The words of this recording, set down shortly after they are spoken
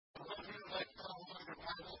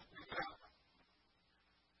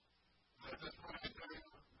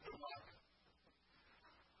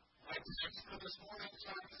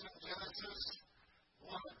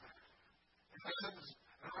says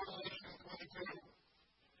in Revelation 22,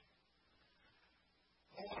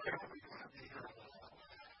 oh, I hope we want to be here a while.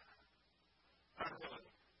 I really.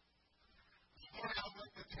 Before I'd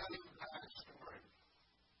like to tell you the backstory.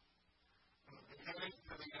 From the beginning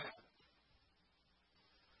to the end.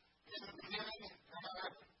 In the beginning,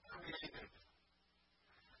 God created.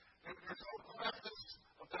 If there's no preface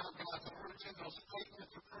about God's origin, no statement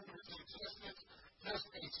to prove his existence, just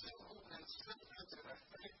a simple insistence and a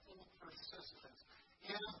faithful persistence.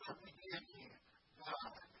 In the beginning,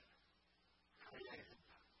 God created.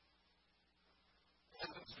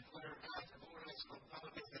 Heavens declare God's glorious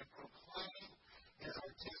ability. They proclaim his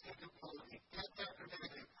artistic ability. Get after day,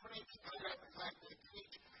 they preach. Night after night, they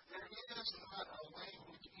teach. There is not a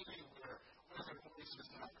language anywhere where their voice is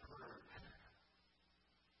not heard.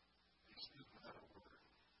 They speak without a word.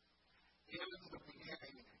 In the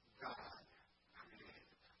beginning, God created.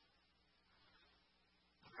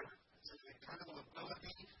 It's an eternal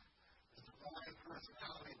ability. The divine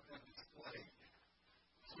personality has been displayed,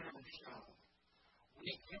 clearly shown.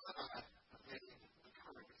 We cannot evade the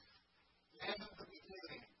truth. In the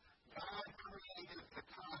beginning, God created the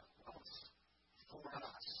cosmos for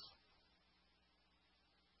us.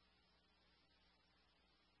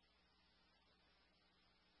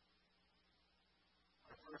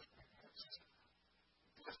 Our first parents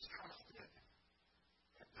distrusted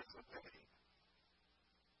and disobeyed.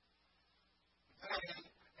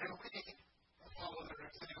 And we follow their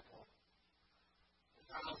example.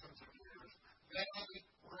 Thousands of years. They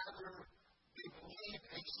rather believe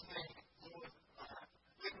a snake than God.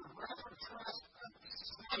 They would rather trust a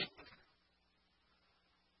snake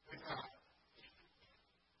than God.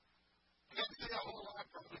 Can't say a whole lot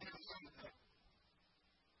from the something.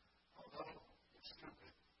 Although it's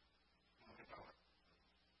stupid. And we know it.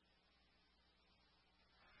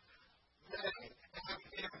 They have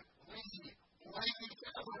him lead, blame each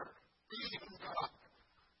other, even God.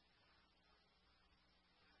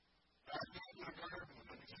 God came to the garden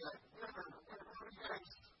and he said, where are you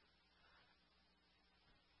guys?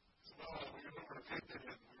 He said, oh, we were addicted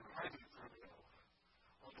and we were hiding for a little.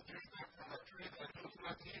 Well, the tree back from that tree that goes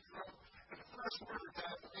back to Israel. And the first words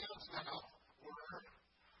out of the man's mouth were,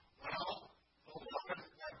 well, the Lord,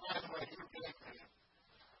 and by the way, you're gay man.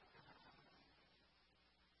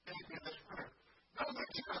 Gave me this word. No,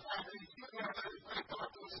 that's not how you do that. I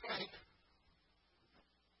talk to a snake.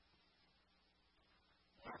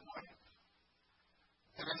 Not right.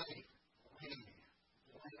 Today, we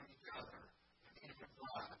blame each other and even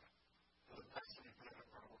God for the best we did of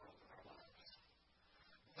our world and our lives.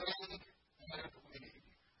 They and we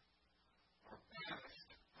are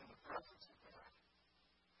banished from the presence of God.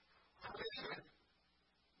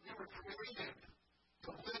 We were created to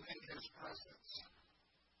live in his presence.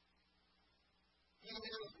 He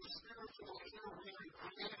is the spiritual air we were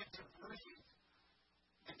created to breathe.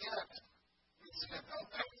 And yet, he said,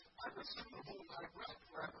 okay, I receive the whole my breath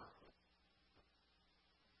forever.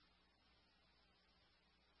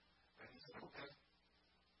 And he said, okay.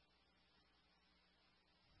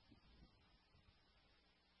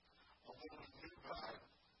 Although we knew God,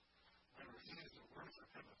 we refused to worship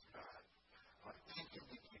him as God. Our thinking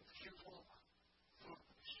became futile,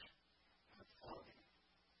 foolish, and foggy.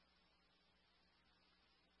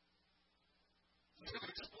 It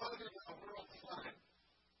exploded and the world flooded.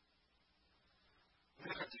 We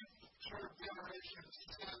had a few short generations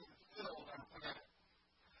sin-filled our planet.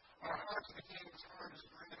 Our hearts became as hard as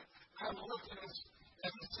granite. God looked at us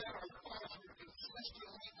and he said our thoughts were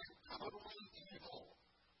consistently and totally evil.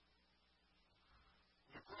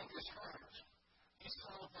 We broke his heart. He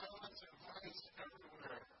saw violence and vice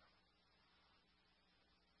everywhere.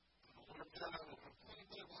 And the Lord God will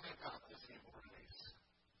completely wipe out this evil race.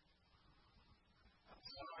 I'm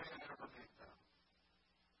sorry I never made them.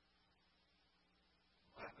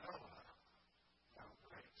 But Noah found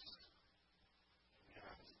grace in the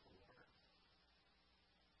eyes of the Lord.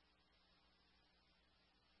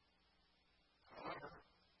 However,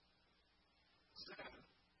 sin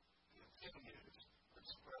continues to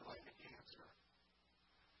spread like a cancer.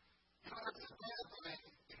 You know, it's a bad thing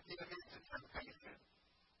to give in to temptation.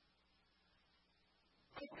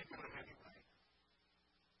 But we do it anyway.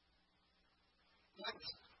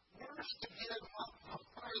 It's worse to give up the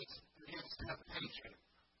fight against temptation.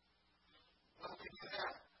 Well, we do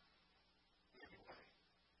that anyway.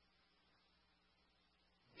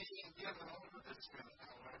 Being given over to sin,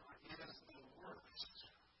 however, is the worst.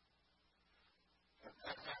 And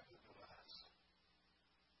that happened to us.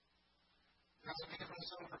 God gave us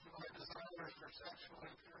over to our desires for sexual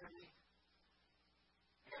impurity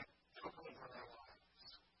and took over our lives.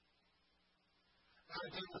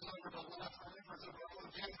 It was over the last members of our own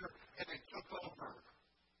gender, and it took over.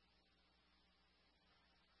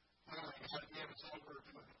 God gave us over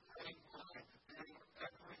to a great mind to do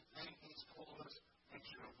everything He's told us we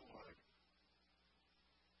should avoid.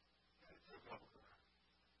 And it took over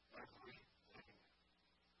everything.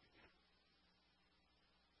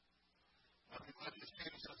 God just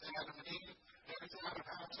gave us Adam and Eve, every time it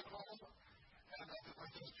happens at home, and when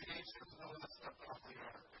He's created us, no one stepped off the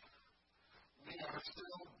ark. We are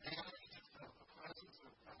still banished from the presence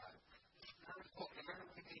of God. The spiritual air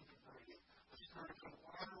we need to breathe, the spiritual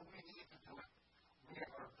water we need to drink, we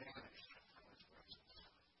are banished from His presence.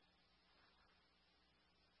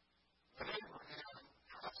 But Abraham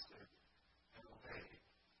trusted and obeyed.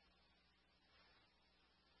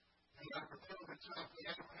 He never told himself,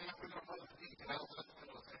 Abraham, we don't know the details of the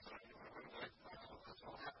little things that you were like, that's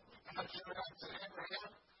all happened. God showed up and said,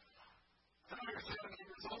 Abraham, I know you're 70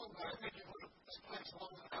 years old, but I think you would have this place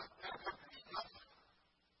long enough. Pack up your stuff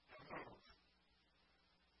and move.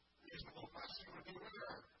 Reasonable question would be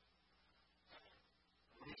where?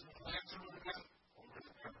 Reasonable answer would have been over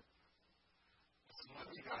there. This is what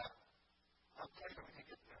we got. I'll tell you when you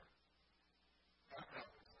get there. Pack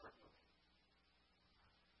up and start moving.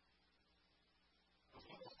 Those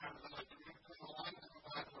little times I like to read through the lines of the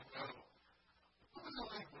Bible and go, what was the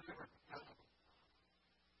language ever go?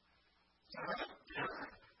 Sarah, Jared,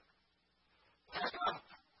 pack up.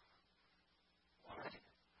 Why?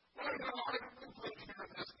 Well, you know, I've been living here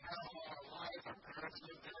in this town all my life. Our parents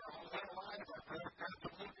lived there all their life. Our grandparents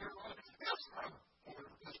have lived here all their life. Yes, I'm over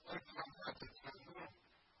this place and I'm not just going to do it.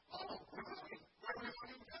 Oh, really? What are we going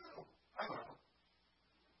to do? I don't know.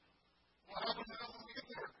 Well, how do we know when we get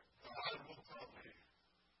there? God will tell me.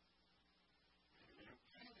 You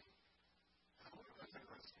kidding? That would have been an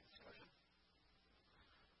interesting discussion.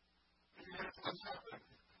 Here's what's happened.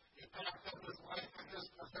 He packed up his life and his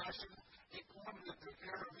possessions. He pointed at the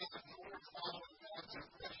care of his Lord, following God's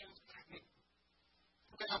impressions. He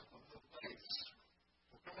put up the place.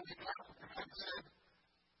 The family doctor had said,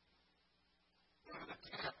 go to the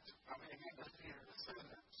tent. I mean, he was here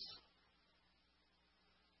descendants.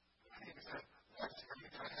 And he said, that's where you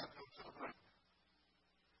got to have no children.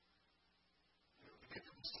 You get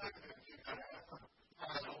to the second, you got to have a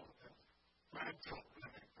child and grandchildren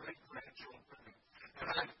and great-grandchildren. And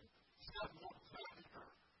I said, no, doctor.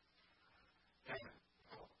 And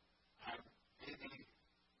I'm 80, 90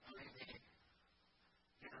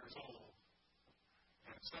 years old.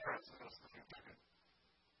 And Sarah says,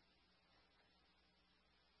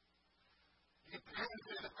 he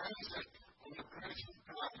planted Isaac on the grace of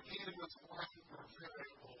God. He and his wife were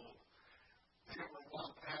very old. They were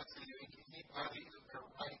well past the age of anybody in their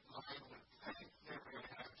right mind would think they were going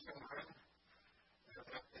to have children, and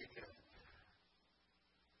that they did.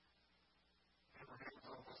 Abraham was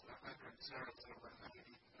almost 100, Sarah was over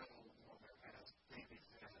 90, no woman has babies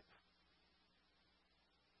yet.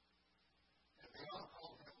 And they all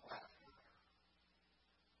called him laughter.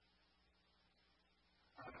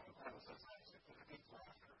 I don't know if that was as Isaac, but it means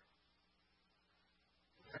laughter.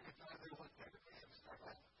 And every time they looked at him, they started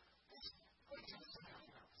like, this is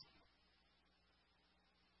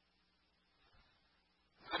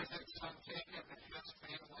Isaac's son Jacob and his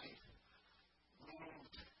family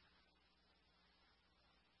moved to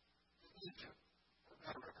Egypt for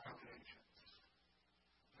better accommodations.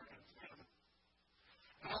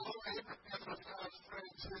 And although Abraham was God's friend,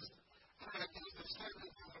 his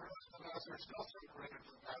descendants and the rest of us are still separated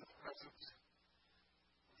from God's presence.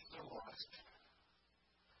 We're still lost.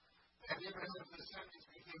 And Abraham's descendants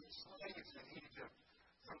became slaves in Egypt.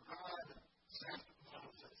 So God sent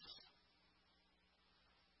Moses.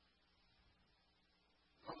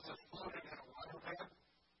 Moses floated in a waterbed.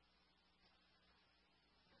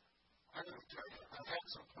 I'm going to tell you, I had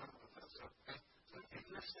some fun with this. Okay? So if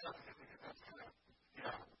you're studying it, that's kind of,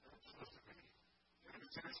 yeah, it's supposed to be. If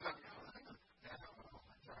you're studying it, yeah,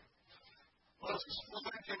 that's right. Moses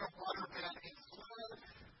floated in a waterbed. He fled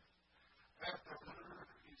after her.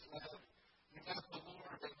 He fled. He met the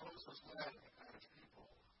Lord, and Moses led God's people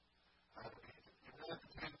out of Egypt. He led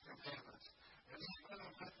the 10 Commandments. And even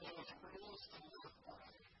with those rules to live by,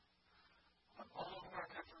 on all of our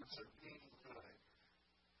efforts of being good,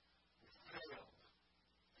 we failed,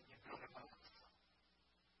 and you don't enough.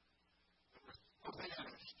 It was so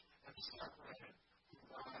banished and separated from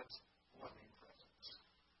God's loving presence.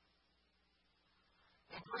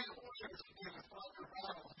 And great warriors began to fight their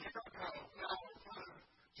battle. Jericho fell in front of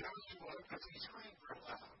Joshua because he screamed real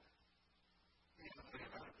loud. Even though the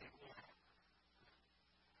other people were.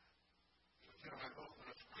 You know, I hope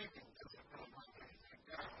that screaming doesn't really bring anything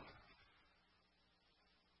down.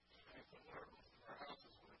 Thank the Lord.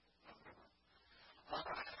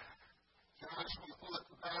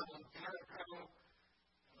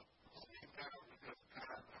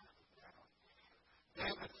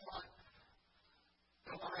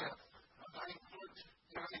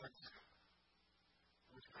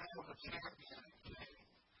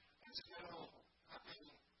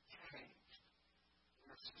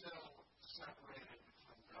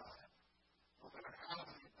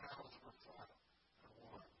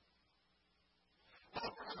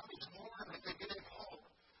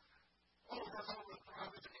 over the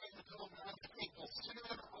prophets came and told God's people, sin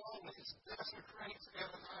always desecrates and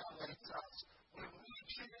annihilates us. When we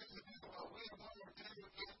choose to do what we want to do,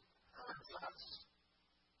 it hurts us.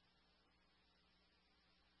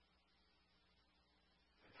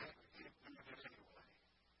 And yet we keep doing it anyway.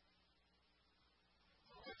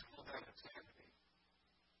 So let's call that insanity.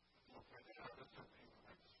 We'll find out it's something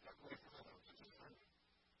like stuck away from the notes.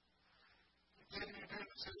 Continue to do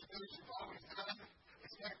the same things you've always done,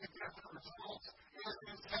 expecting different results, is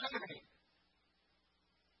insanity.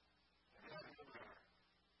 And how do you know?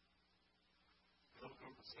 You'll go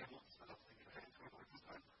to same old stuff and you hang to it like it's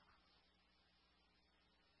done.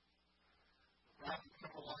 The prophets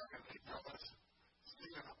come along and they tell us,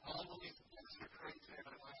 sin always desecrates and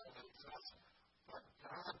annihilates us, but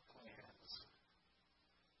God plans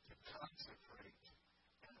to consecrate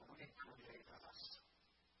and recreate us.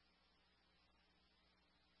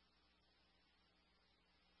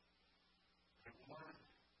 And one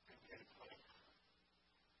can get hope.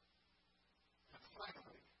 And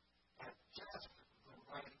finally, at just the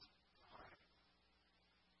right time,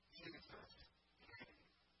 Jesus came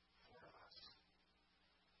for us.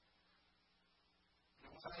 He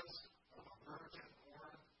was of a virgin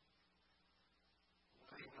born.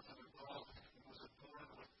 When he was an adult, he was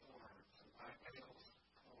adorned with thorns and by nails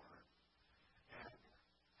torn. And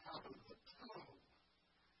out of the tomb,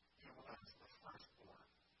 he was the firstborn.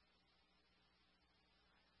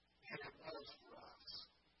 And it was for us.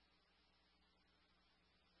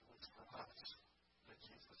 It was for us that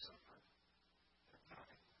Jesus suffered and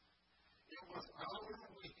died. It was our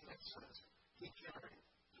weaknesses he carried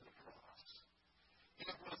to the cross.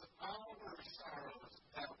 It was our sorrows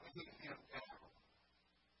that weighed him down,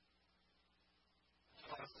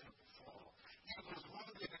 caused him to fall. He was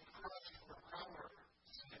wounded and crushed for our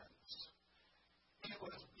sins. He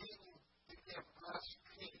was beaten to give us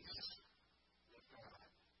peace with God.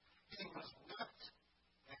 He was whipped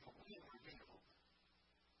and we were healed.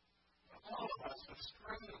 All of us have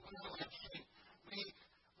strayed away like sheep.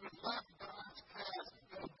 We left God's path to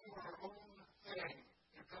go do our own thing,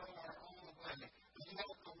 to go our own way. And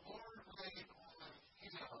yet the Lord laid on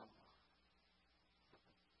him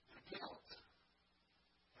the guilt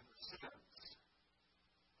and the sins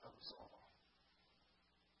of us all.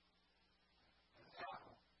 And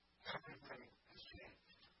now everything has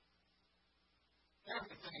changed.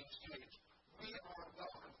 Everything has changed. We are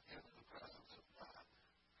welcome into the presence of God.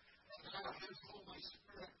 And now His Holy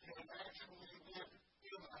Spirit can actually live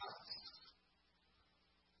in us.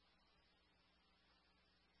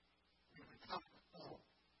 We become home.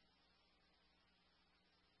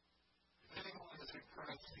 If anyone is in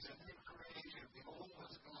Christ, he's a new creation. The old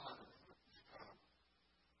is gone and the new has come.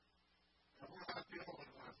 And we're not the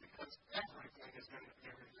only ones because everything is going to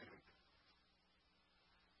be renewed.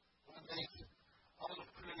 One day, all of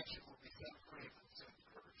creation will be set free from sin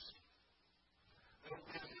curse. There will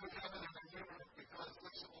be a new heaven and a new earth because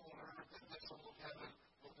this old earth and this old heaven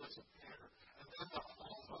will disappear. And then the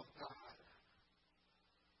home of God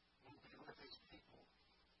will be with His people.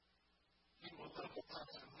 He will live with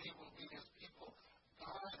us and we will be His people.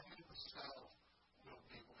 God Himself will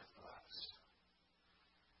be with us.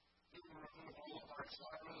 He will remove all of our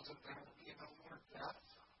sorrows and there will be no more death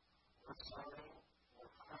or sorrow or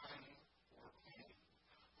crying or pain.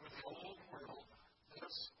 For the old world,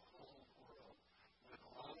 this old world, with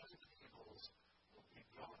all its evils, will be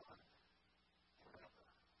gone forever.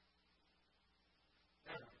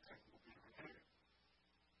 Everything will be renewed.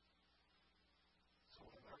 So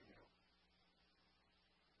what about you?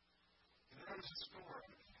 There is a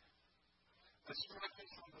story. A story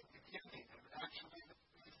from the beginning, and actually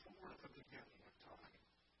before the beginning of time,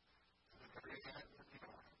 to the very end and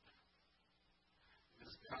beyond,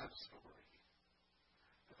 is God's story.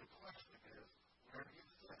 And the question is, where do you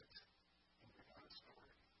fit into God's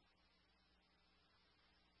story?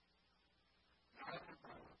 God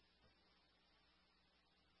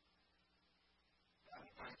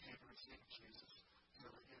invites you to receive Jesus, so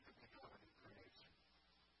that you can become a new creation.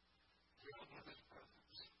 Filled with His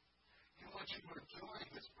presence. He wants you to enjoy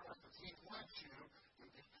His presence. He wants you to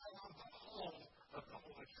become the home of the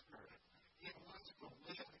Holy Spirit. He wants to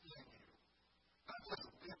live in you. Not just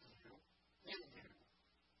with you, in you.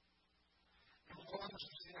 He longs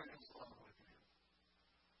to share His love with you.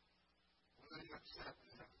 Will you accept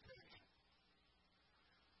His invitation?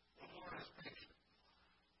 The Lord is patient.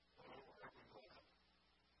 Oh, every love.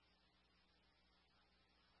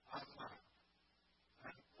 I'm not.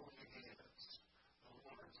 I'm only He is. The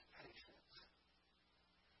Lord is patient.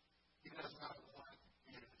 He does not want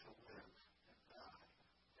you to live and die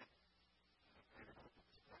in the freedom of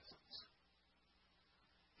His presence.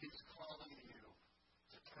 He's calling you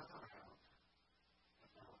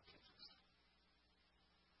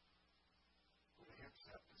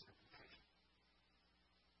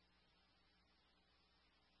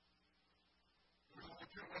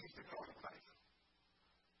place to go in life.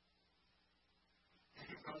 You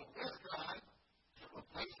can go with God to a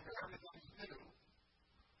place where everything's new,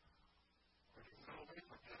 or you can go away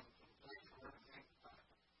from Him to a place where everything's bad.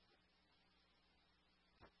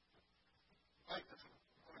 Like this one.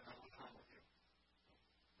 I want to know what's wrong with you.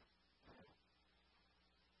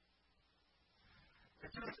 There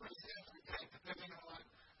are two or three things we take depending on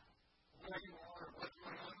where you are, what's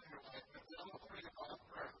going on in your life, but all three about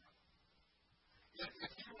prayer.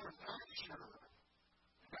 If you are not sure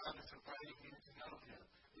God is inviting you to know Him,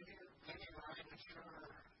 maybe you're not even sure,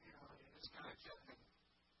 you're just kind of checking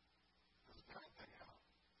this God thing out.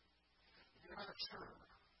 If you're not sure,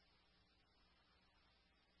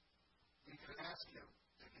 you can ask Him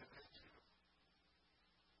to give into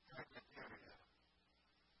that area.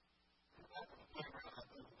 You're welcome to play around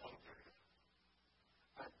in the little area.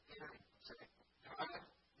 But here, say, God,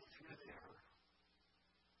 if you're there,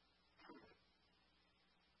 prove it.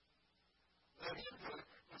 Let Him do it.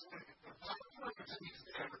 Because if God proves that He's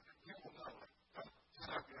there, you will know it. It's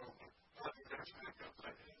not going to let you there smack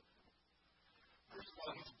upside the head. First of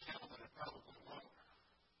all, He's a gentleman and probably won't.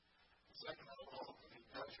 Second of all, when He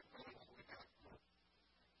does, you really won't look out for it.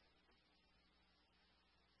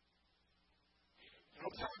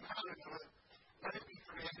 Don't tell Him how to do it. Let Him be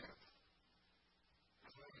creative.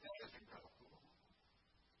 Because when He does, you go,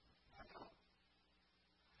 I know.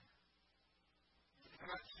 If you're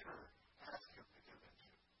not sure, ask Him to give it to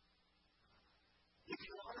you. If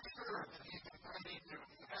you are sure that He's inviting you,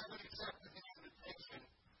 and you haven't accepted the invitation,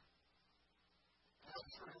 ask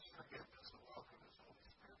for His forgiveness and welcome His Holy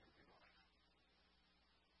Spirit into your life.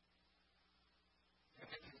 And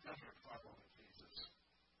if you've done your